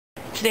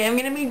Today I'm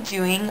going to be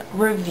doing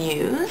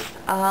reviews.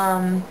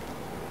 I'm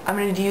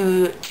going to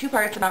do two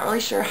parts. I'm not really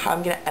sure how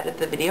I'm going to edit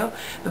the video,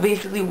 but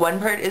basically one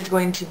part is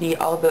going to be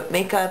all about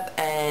makeup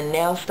and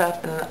nail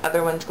stuff, and the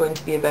other one's going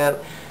to be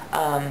about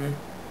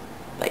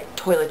like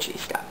toiletry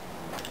stuff.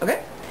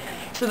 Okay?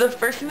 So the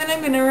first thing that I'm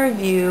going to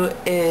review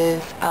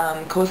is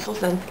Coastal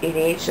Scents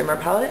 88 Shimmer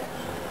Palette.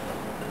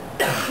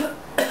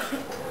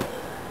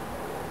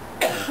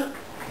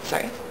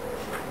 Sorry.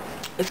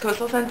 It's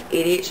Coastal Scents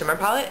 88 Shimmer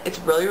Palette. It's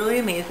really, really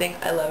amazing.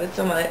 I love it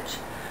so much.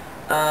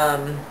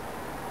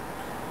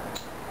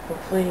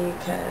 Hopefully you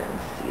can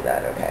see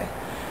that okay.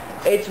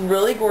 It's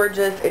really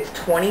gorgeous. It's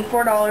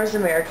 $24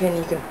 American.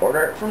 You can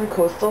order it from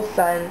Coastal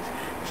Scents.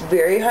 It's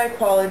very high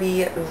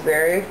quality,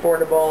 very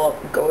affordable,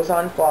 goes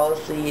on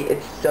flawlessly.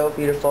 It's so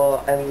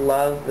beautiful. I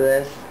love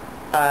this.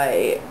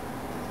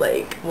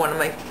 Like one of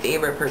my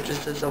favorite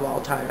purchases of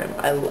all time.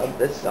 I love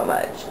this so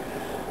much.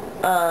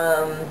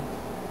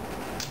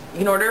 You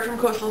can order it from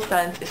Coastal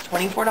Scents. It's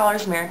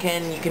 $24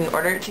 American. You can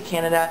order it to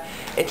Canada.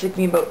 It took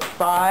me about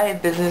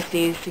 5 business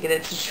days to get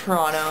it to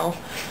Toronto.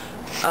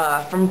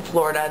 From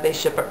Florida they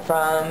ship it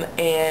from,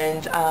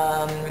 and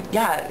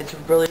yeah, it's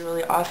really,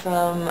 really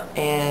awesome,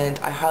 and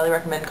I highly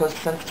recommend Coastal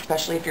Scents,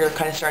 especially if you're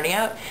kind of starting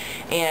out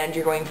and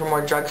you're going from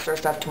more drugstore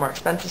stuff to more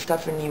expensive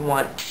stuff and you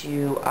want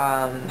to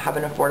have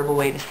an affordable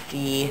way to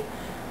see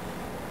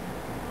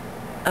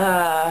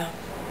I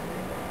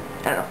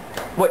don't know,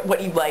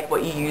 what you like,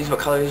 what you use, what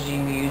colors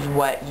you use,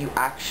 what you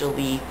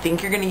actually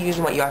think you're going to use,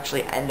 and what you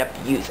actually end up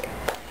using.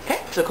 Okay,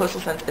 so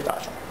Coastal Scents is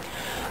awesome.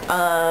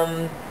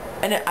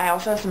 And I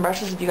also have some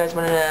brushes if you guys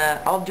want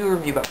to, I'll do a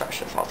review about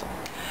brushes also.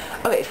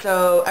 Okay,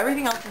 so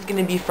everything else is going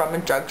to be from a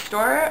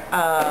drugstore,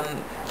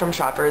 from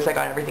Shoppers. I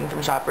got everything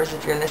from Shoppers.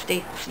 If you're in the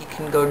States, you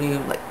can go to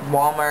like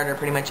Walmart or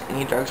pretty much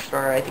any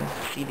drugstore, I think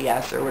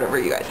CVS or whatever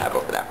you guys have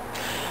over there.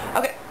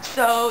 Okay,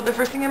 so the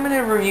first thing I'm going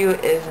to review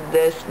is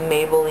this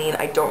Maybelline.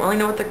 I don't really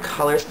know what the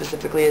color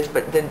specifically is,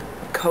 but the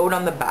code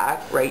on the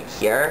back right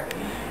here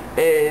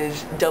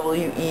is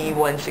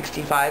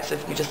WE165, so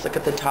if you just look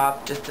at the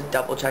top just to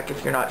double check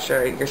if you're not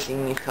sure you're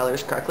seeing these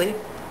colors correctly.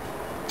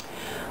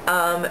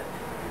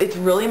 It's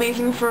really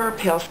amazing for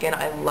pale skin.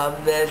 I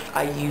love this.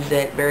 I use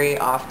it very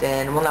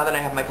often. Well, now that I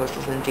have my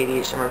Coastal Scents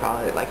 88 Shimmer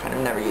Palette, I kind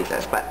of never use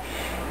this, but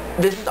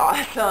this is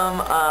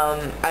awesome.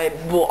 I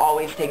will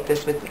always take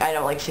this with me. I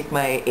don't like to take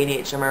my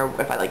 88 Shimmer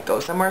if I go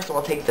somewhere, so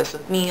I'll take this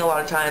with me a lot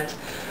of times.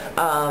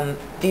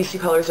 These two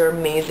colors are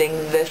amazing.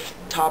 This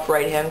top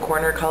right hand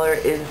corner color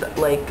is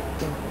like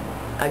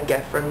a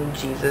gift from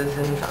Jesus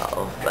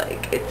himself.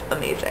 Like, it's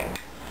amazing.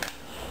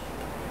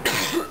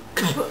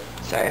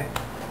 Sorry.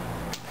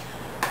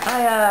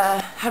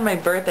 I had my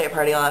birthday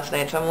party last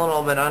night, so I'm a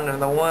little bit under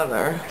the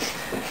weather.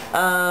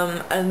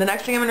 And the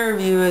next thing I'm going to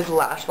review is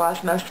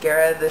Lashblast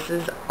mascara. This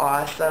is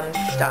awesome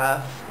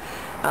stuff.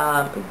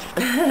 I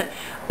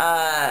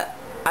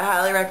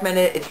highly recommend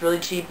it. It's really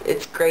cheap.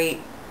 It's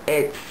great.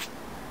 It's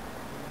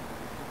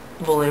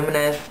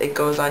voluminous. It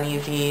goes on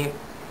easy.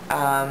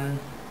 Yeah,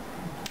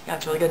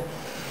 it's really good.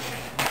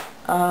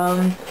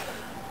 Oh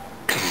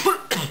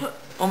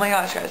my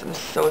gosh, guys, I'm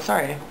so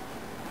sorry.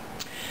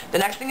 The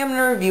next thing I'm going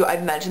to review,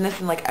 I've mentioned this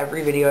in like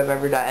every video I've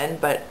ever done,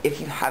 but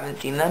if you haven't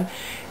seen them,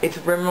 it's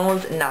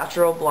Rimmel's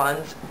Natural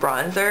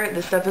Bronzer.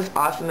 This stuff is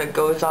awesome. It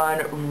goes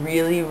on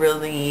really,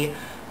 really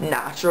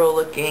natural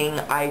looking.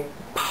 I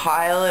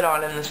pile it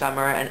on in the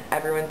summer and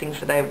everyone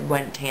thinks that I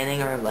went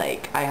tanning or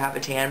like I have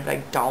a tan, but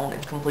I don't.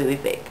 It's completely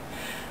fake.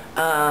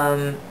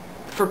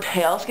 For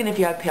pale skin, if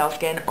you have pale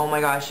skin, oh my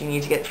gosh, you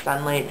need to get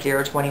Sunlight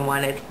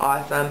 021. It's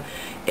awesome.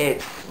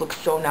 It looks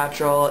so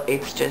natural.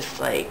 It's just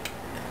like,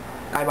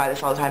 I buy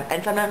this all the time,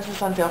 and sometimes it's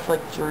on sale for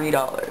like $3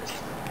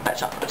 at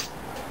Shoppers.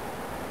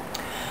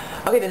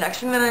 Okay, the next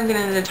thing that I'm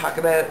going to talk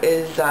about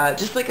is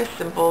just like a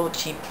simple,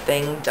 cheap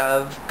thing,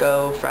 Dove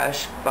Go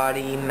Fresh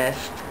Body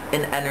Mist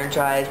and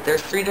Energize.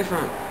 There's 3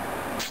 different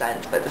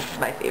scents, but this is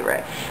my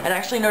favorite. And I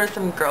actually noticed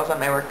some girls at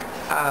my work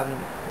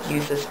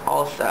use this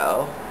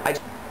also.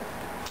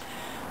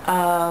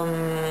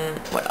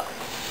 What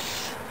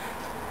else?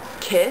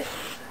 Kiss.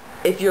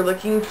 If you're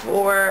looking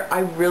for, I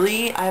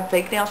have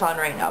fake nails on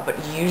right now, but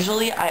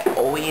usually I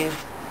always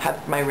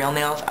have my real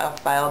nails. I'll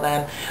file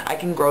them. I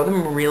can grow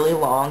them really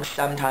long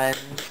sometimes,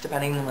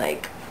 depending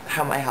like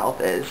how my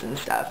health is and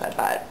stuff.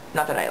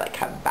 Not that I like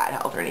have bad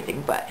health or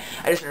anything, but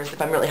I just noticed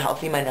if I'm really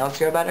healthy, my nails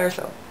grow better,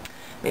 so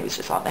maybe it's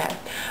just all in my head.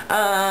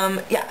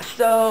 Yeah,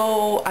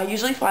 so I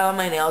usually file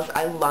my nails.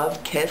 I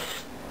love Kiss.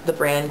 The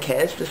brand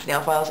Kiss. This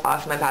nail file is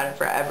awesome. I've had it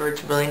forever.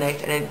 It's really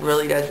nice, and it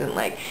really doesn't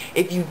like,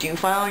 if you do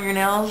file your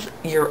nails,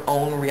 your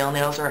own real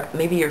nails, or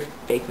maybe your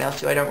fake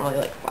nails too, I don't really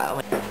like file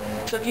my.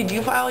 So if you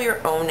do file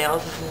your own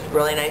nails, this is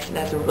really nice and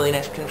has a really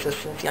nice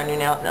consistency on your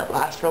nail, and it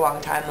lasts for a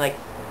long time. Like,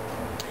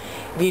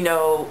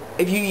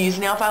 if you use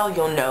nail file,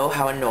 you'll know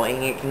how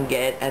annoying it can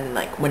get, and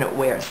like when it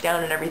wears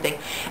down and everything,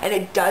 and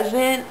it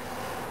doesn't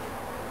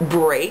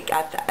break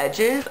at the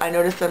edges. I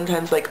notice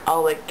sometimes like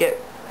I'll like get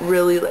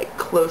really like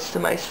close to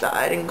my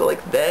side and go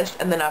like this,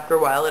 and then after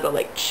a while it'll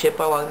like chip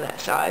along that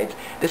side.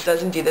 This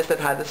doesn't do this. I've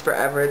had this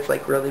forever. It's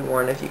like really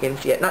worn, if you can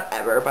see it. Not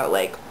ever, but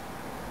like,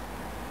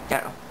 I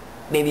don't know,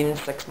 maybe even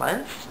 6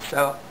 months.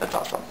 So that's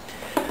awesome.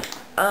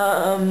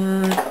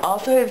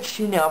 Also I have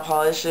 2 nail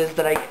polishes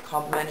that I get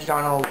complimented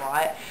on a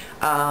lot.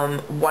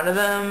 One of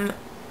them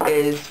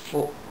is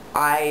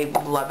I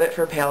love it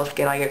for pale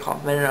skin. I get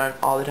complimented on it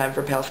all the time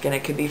for pale skin.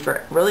 It could be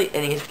for really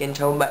any skin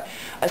tone, but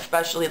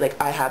especially like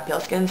I have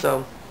pale skin,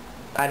 so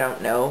I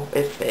don't know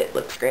if it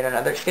looks great on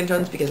other skin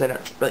tones because I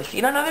don't really see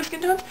it on other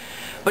skin tones.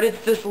 But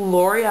it's this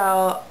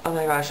L'Oreal, oh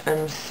my gosh,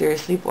 I'm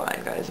seriously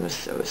blind, guys. I'm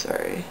so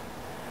sorry.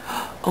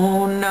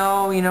 Oh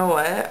no, you know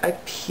what? I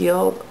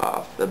peeled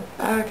off the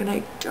back and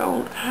I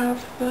don't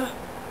have the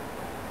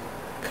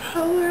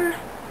color.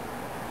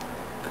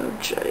 Oh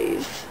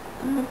jeez,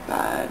 I'm a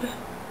bad.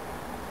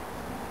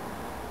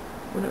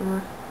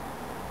 Whatever.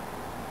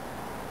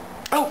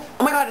 Oh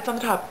my god, it's on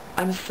the top.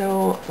 I'm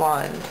so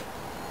blonde.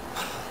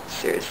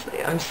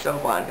 Seriously, I'm so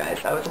blonde,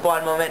 guys. That was a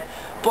blonde moment.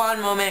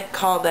 Blonde moment,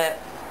 called it.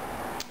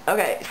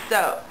 Okay,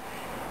 so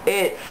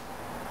it's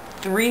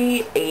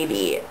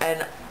 $3.80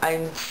 and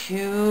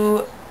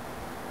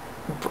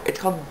it's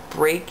called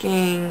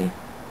Breaking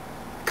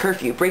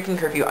Curfew.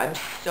 I'm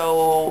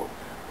so,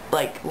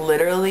 like,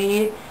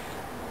 literally,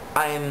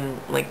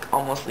 I'm like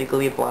almost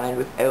legally blind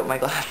without my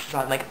glasses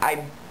on. Like,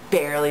 I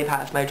barely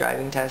passed my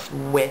driving test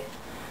with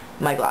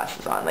my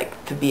glasses on,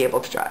 like, to be able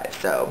to drive.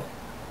 So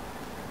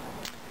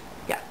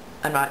yeah,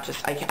 I'm not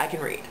just, I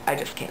can read, I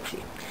just can't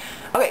see.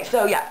 Okay,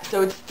 so yeah,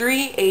 so it's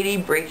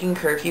 $3.80 Breaking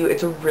Curfew.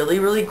 It's a really,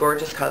 really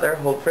gorgeous color.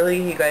 Hopefully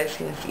you guys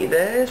can see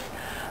this.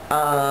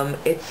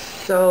 It's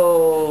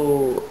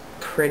so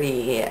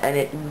pretty and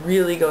it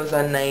really goes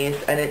on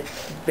nice, and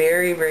it's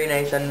very, very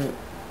nice on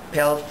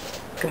pale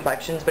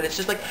complexions, but it's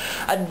just like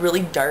a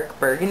really dark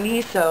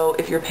burgundy. So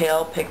if you're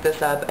pale, pick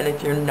this up, and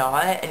if you're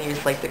not and you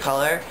just like the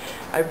color,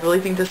 I really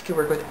think this could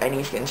work with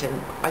any skin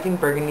tone. I think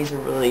burgundy is a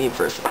really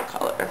versatile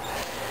color.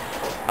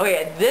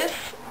 Okay, this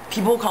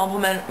people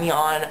compliment me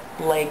on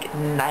like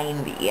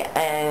 90,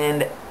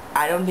 and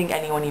I don't think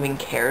anyone even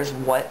cares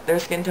what their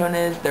skin tone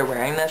is. They're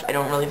wearing this. I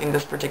don't really think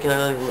this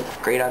particularly looks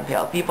great on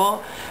pale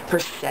people per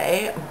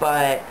se,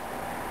 but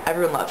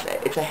everyone loves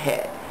it. It's a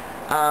hit.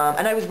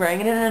 And I was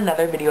wearing it in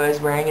another video. I was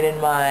wearing it in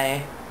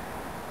my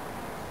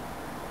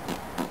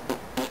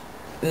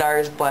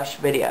NARS blush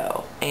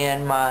video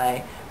and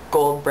my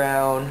gold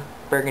brown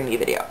burgundy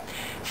video.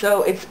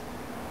 So it's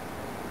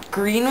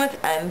Green with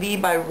Envy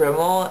by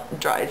Rimmel,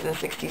 dries in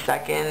 60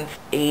 seconds,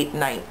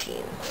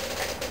 $8.19.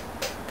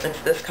 It's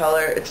this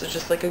color. It's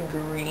just like a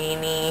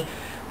greeny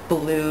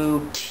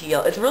blue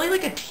teal. It's really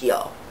like a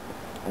teal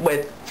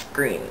with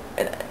green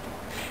in it.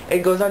 It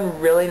goes on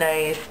really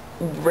nice.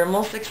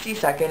 Rimmel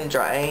 60-second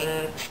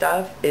drying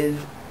stuff is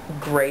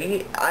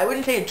great. I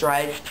wouldn't say it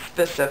dries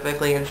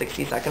specifically in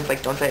 60 seconds,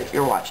 like don't say if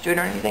your watch do it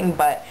or anything,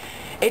 but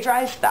it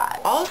dries fast.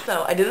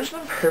 Also, I did this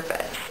on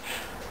purpose.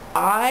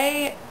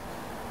 I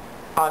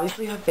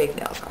obviously have fake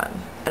nails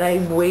on, and I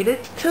waited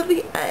till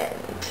the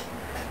end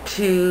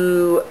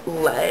to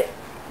let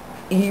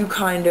you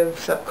kind of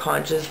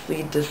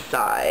subconsciously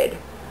decide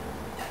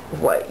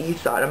what you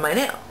thought of my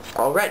nails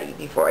already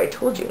before I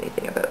told you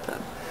anything about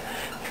them.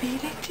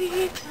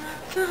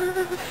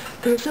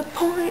 There's a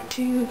point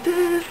to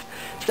this.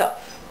 So,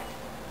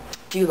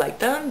 do you like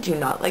them? Do you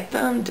not like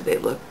them? Do they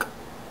look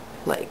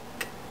like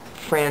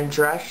Fran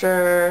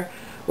Drescher?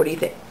 What do you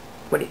think?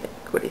 What do you think?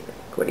 What do you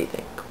think? What do you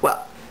think?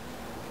 Well,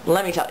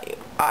 let me tell you.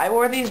 I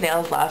wore these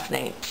nails last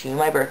night to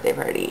my birthday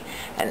party,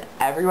 and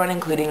everyone,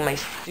 including my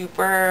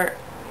super,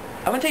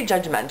 I wouldn't say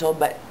judgmental,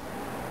 but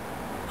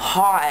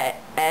hot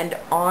and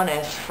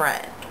honest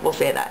friend, will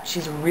say that.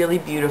 She's really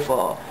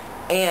beautiful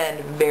and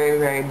very,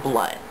 very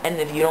blunt. And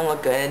if you don't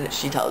look good,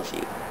 she tells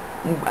you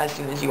as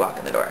soon as you walk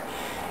in the door.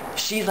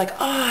 She's like,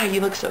 oh, you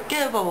look so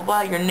good, blah, blah,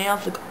 blah. Your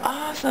nails look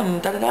awesome,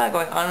 da, da, da,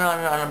 going on and on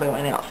and on about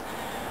my nails.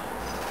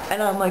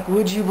 And I'm like,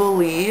 would you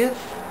believe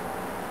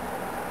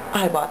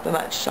I bought them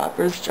at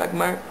Shoppers Drug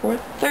Mart for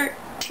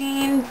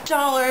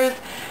 $13,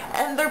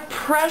 and they're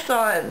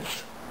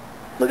press-ons.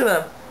 Look at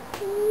them.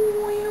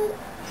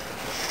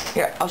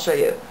 Here, I'll show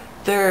you.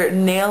 They're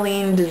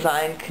Nailing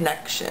Design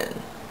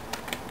Connection.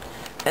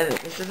 And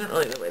this isn't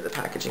really the way the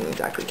packaging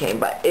exactly came,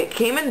 but it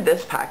came in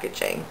this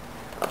packaging.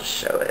 I'll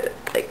show it.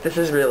 Like, this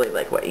is really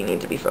like what you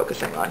need to be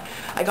focusing on.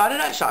 I got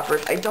it at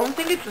Shoppers. I don't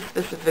think it's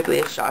specifically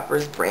a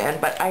Shoppers brand,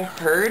 but I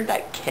heard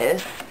that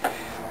Kiss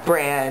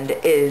brand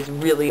is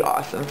really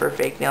awesome for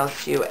fake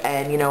nails too,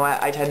 and you know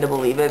what, I tend to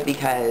believe it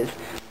because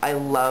I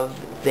love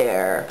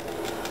their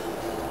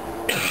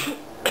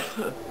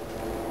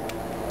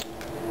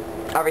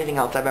everything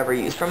else I've ever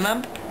used from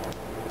them.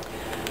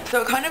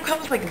 So it kind of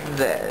comes like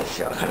this.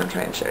 I'll kind of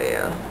try and show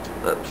you.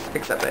 Oops,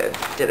 except I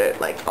did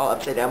it like all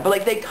upside down, but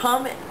like they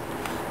come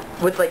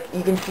with like,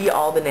 you can see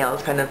all the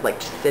nails kind of like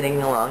just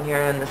sitting along here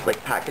in this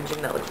like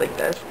packaging that looks like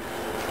this.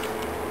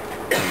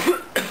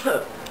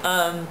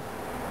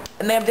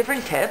 And they have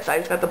different tips. I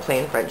just got the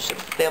plain French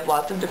tips. They have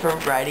lots of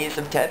different varieties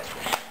of tips.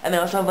 And they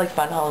also have like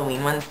fun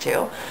Halloween ones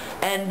too.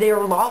 And they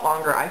were a lot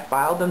longer. I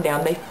filed them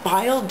down. They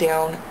filed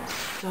down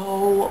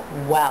so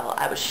well.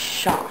 I was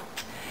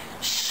shocked.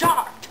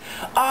 Shocked!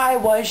 I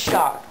was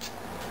shocked.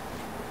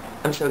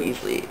 I'm so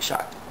easily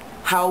shocked.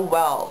 How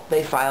well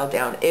they filed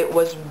down. It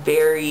was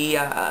very,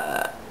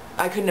 I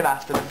couldn't have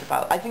asked for them to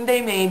file. I think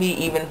they maybe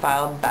even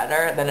filed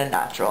better than a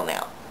natural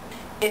nail,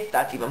 if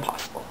that's even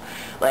possible.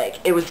 Like,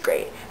 it was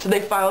great. So they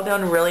filed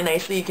down really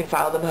nicely. You can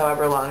file them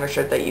however long or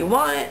short that you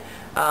want.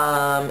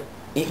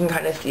 You can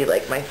kind of see,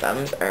 like, my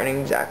thumbs aren't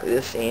exactly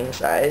the same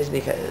size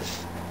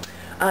because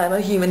I'm a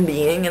human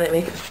being and I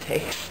make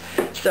mistakes.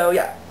 So,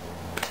 yeah.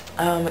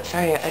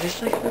 Sorry, I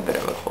just, like, have a bit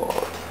of a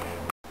cold.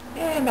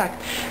 Yeah, I'm back.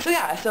 So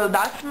yeah, so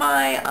that's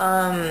my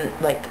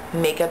like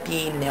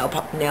makeup-y nail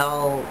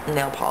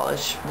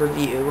polish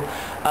review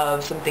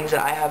of some things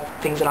that I have,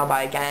 things that I'll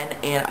buy again,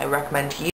 and I recommend to you.